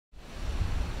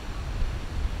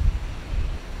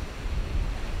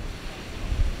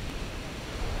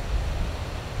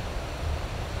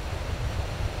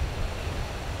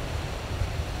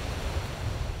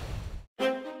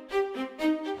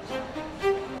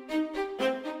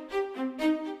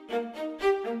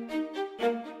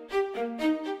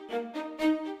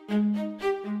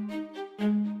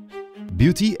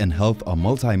Beauty and health are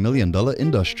multi-million-dollar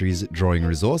industries drawing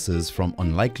resources from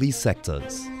unlikely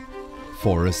sectors.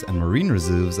 Forests and marine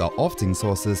reserves are often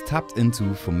sources tapped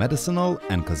into for medicinal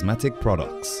and cosmetic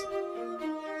products.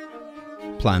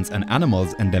 Plants and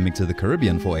animals endemic to the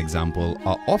Caribbean, for example,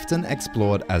 are often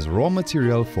explored as raw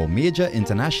material for major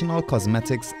international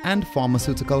cosmetics and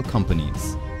pharmaceutical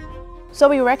companies. So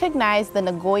we recognize the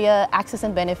Nagoya Access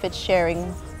and Benefits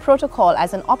Sharing Protocol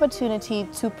as an opportunity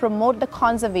to promote the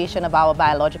conservation of our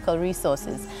biological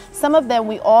resources. Some of them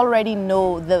we already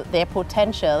know their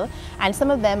potential, and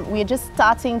some of them we are just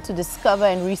starting to discover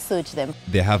and research them.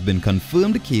 There have been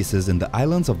confirmed cases in the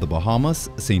islands of the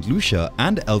Bahamas, St. Lucia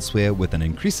and elsewhere, with an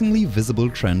increasingly visible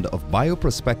trend of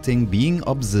bioprospecting being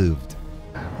observed.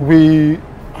 We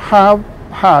have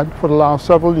had for the last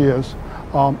several years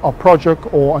a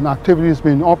project or an activity has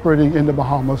been operating in the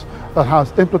Bahamas that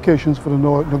has implications for the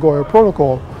Nagoya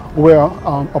Protocol, where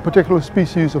a particular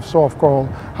species of soft coral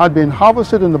had been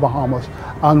harvested in the Bahamas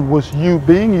and was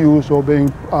being used or being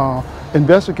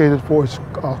investigated for its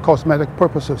cosmetic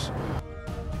purposes.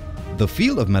 The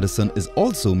field of medicine is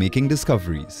also making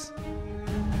discoveries.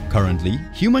 Currently,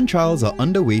 human trials are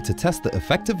underway to test the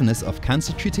effectiveness of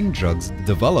cancer-treating drugs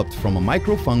developed from a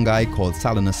microfungi called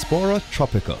Salinospora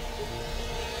tropica.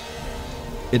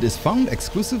 It is found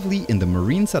exclusively in the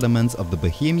marine sediments of the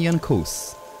Bahamian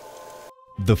coast.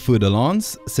 The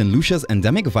Fur-de-Lance, St. Lucia's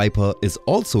endemic viper, is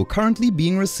also currently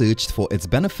being researched for its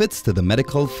benefits to the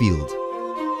medical field.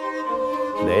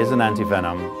 There is an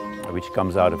antivenom which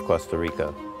comes out of Costa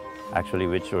Rica, actually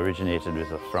which originated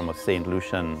from a St.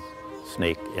 Lucian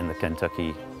snake in the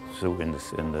Kentucky Zoo in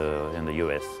the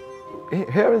US.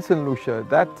 Here in St. Lucia,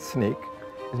 that snake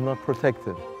is not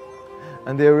protected,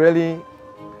 and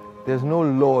there's no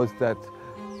laws that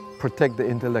protect the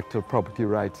intellectual property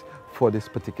rights for this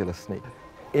particular snake.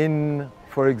 In,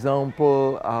 for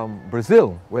example,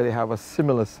 Brazil, where they have a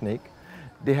similar snake,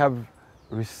 they have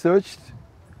researched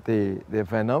the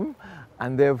venom,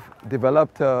 and they've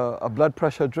developed a blood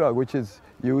pressure drug, which is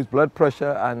used, blood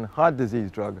pressure and heart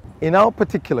disease drug. In our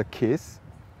particular case,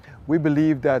 we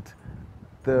believe that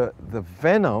the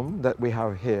venom that we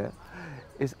have here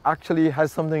actually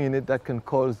has something in it that can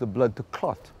cause the blood to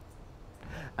clot.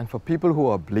 And for people who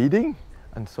are bleeding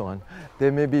and so on,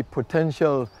 there may be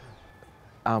potential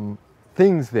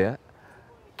things there,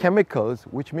 chemicals,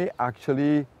 which may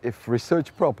actually, if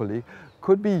researched properly,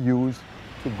 could be used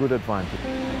to good advantage.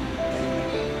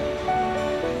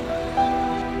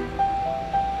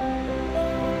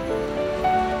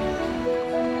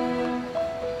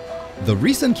 The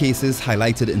recent cases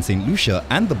highlighted in St. Lucia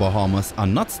and the Bahamas are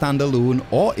not standalone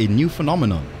or a new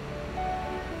phenomenon.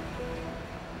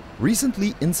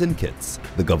 Recently in St. Kitts,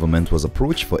 the government was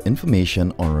approached for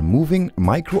information on removing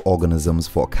microorganisms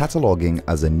for cataloguing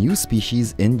as a new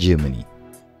species in Germany.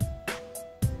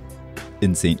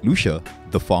 In St. Lucia,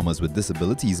 the Farmers with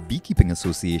Disabilities Beekeeping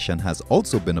Association has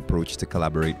also been approached to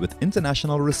collaborate with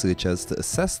international researchers to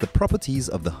assess the properties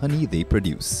of the honey they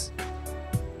produce.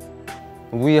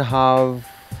 We have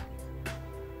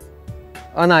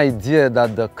an idea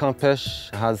that the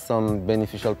campeche has some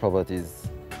beneficial properties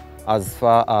as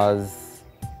far as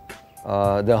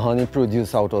the honey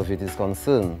produced out of it is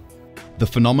concerned. The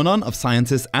phenomenon of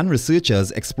scientists and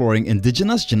researchers exploring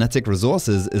indigenous genetic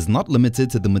resources is not limited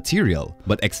to the material,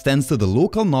 but extends to the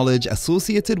local knowledge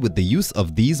associated with the use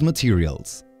of these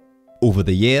materials. Over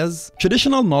the years,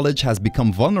 traditional knowledge has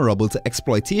become vulnerable to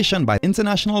exploitation by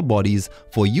international bodies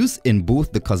for use in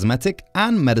both the cosmetic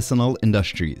and medicinal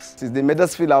industries. They made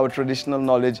us feel our traditional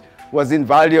knowledge was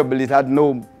invaluable. It had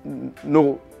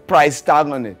no price tag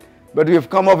on it. But we've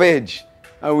come of age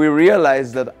and we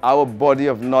realize that our body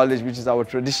of knowledge, which is our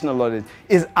traditional knowledge,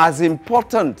 is as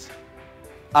important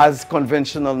as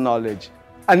conventional knowledge,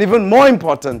 and even more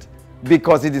important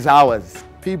because it is ours.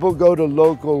 People go to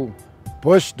local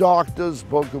bush doctors,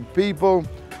 local people,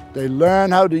 they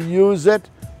learn how to use it.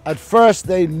 At first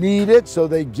they need it, so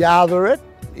they gather it,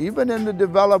 even in the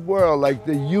developed world, like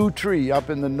the yew tree up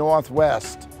in the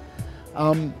Northwest.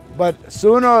 But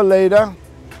sooner or later,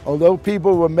 although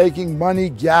people were making money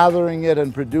gathering it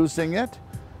and producing it,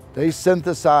 they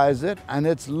synthesize it and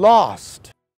it's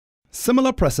lost.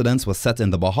 Similar precedents were set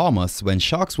in the Bahamas when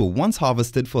sharks were once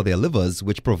harvested for their livers,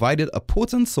 which provided a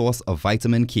potent source of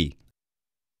vitamin K.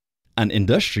 An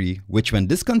industry which, when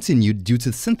discontinued due to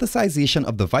synthesization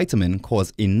of the vitamin,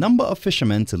 caused a number of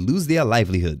fishermen to lose their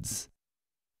livelihoods.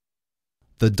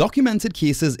 The documented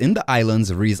cases in the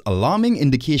islands raise alarming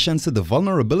indications to the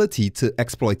vulnerability to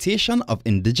exploitation of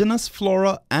indigenous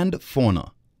flora and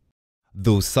fauna.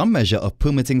 Though some measure of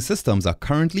permitting systems are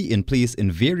currently in place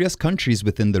in various countries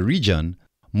within the region,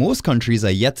 most countries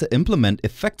are yet to implement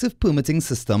effective permitting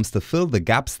systems to fill the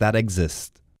gaps that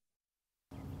exist.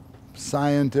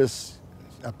 Scientists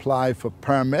apply for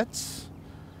permits,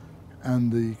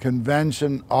 and the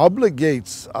convention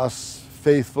obligates us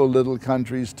faithful little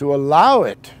countries to allow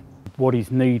it. What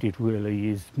is needed really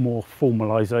is more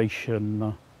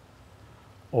formalisation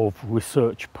of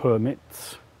research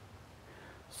permits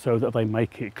so that they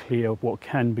make it clear what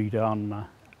can be done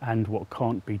and what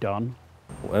can't be done.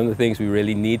 One of the things we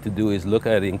really need to do is look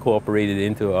at incorporate it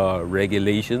into our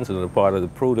regulations and a part of the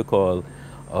protocol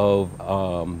of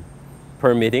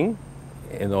permitting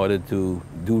in order to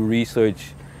do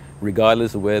research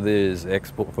regardless of whether it's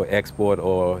for export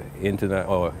or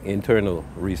internal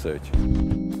research.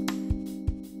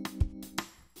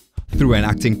 Through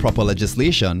enacting proper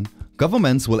legislation,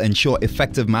 governments will ensure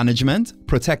effective management,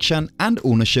 protection, and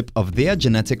ownership of their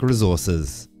genetic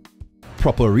resources.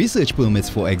 Proper research permits,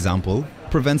 for example,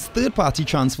 prevents third-party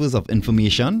transfers of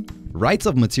information, rights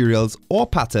of materials, or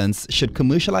patents should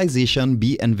commercialization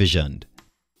be envisioned.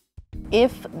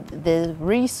 If the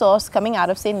resource coming out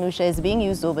of St. Lucia is being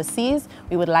used overseas,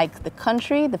 we would like the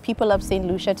country, the people of St.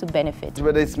 Lucia to benefit.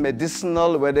 Whether it's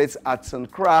medicinal, whether it's arts and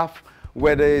craft,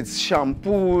 whether it's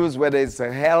shampoos, whether it's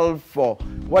health, or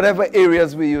whatever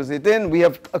areas we use it in, we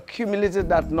have accumulated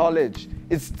that knowledge.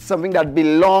 It's something that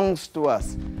belongs to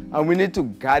us, and we need to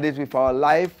guard it with our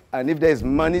life, and if there's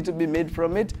money to be made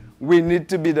from it, we need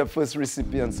to be the first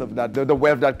recipients of that, the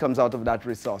wealth that comes out of that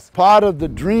resource. Part of the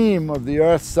dream of the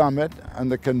Earth Summit and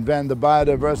the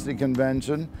Biodiversity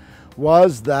Convention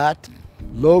was that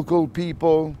local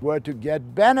people were to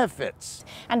get benefits.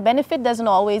 And benefit doesn't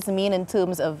always mean in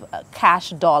terms of cash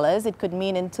dollars. It could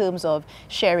mean in terms of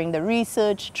sharing the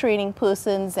research, training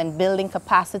persons and building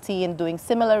capacity and doing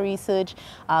similar research,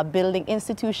 building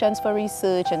institutions for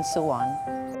research and so on.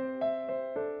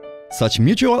 Such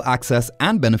mutual access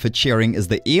and benefit sharing is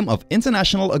the aim of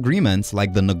international agreements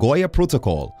like the Nagoya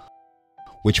Protocol,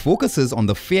 which focuses on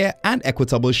the fair and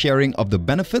equitable sharing of the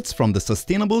benefits from the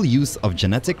sustainable use of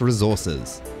genetic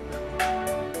resources.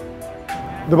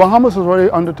 The Bahamas has already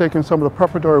undertaken some of the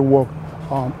preparatory work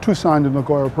to sign the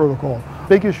Nagoya Protocol.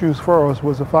 Big issues for us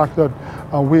was the fact that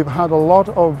we've had a lot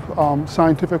of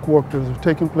scientific work that has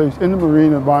taken place in the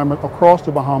marine environment across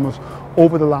the Bahamas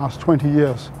over the last 20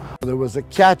 years. There was a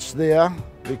catch there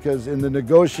because in the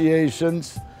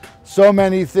negotiations, so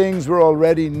many things were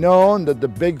already known that the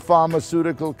big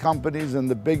pharmaceutical companies and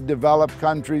the big developed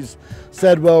countries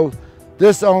said, well,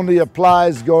 this only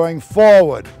applies going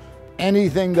forward.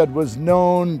 Anything that was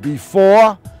known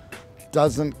before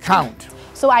doesn't count.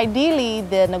 So ideally,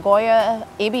 the Nagoya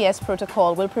ABS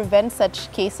protocol will prevent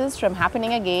such cases from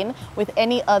happening again with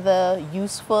any other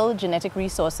useful genetic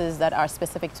resources that are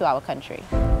specific to our country.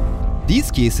 These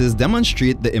cases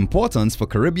demonstrate the importance for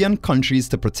Caribbean countries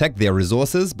to protect their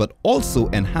resources but also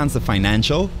enhance the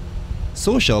financial,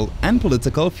 social, and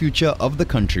political future of the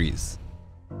countries.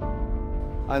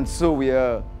 And so we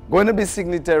are going to be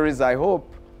signatories, I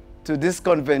hope, to this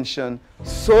convention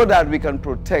so that we can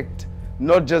protect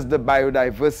not just the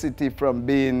biodiversity from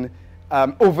being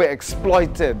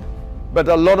overexploited, but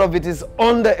a lot of it is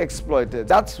underexploited.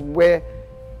 That's where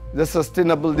the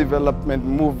sustainable development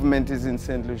movement is in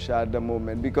St. Lucia at the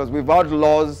moment, because without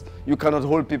laws, you cannot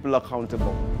hold people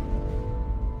accountable.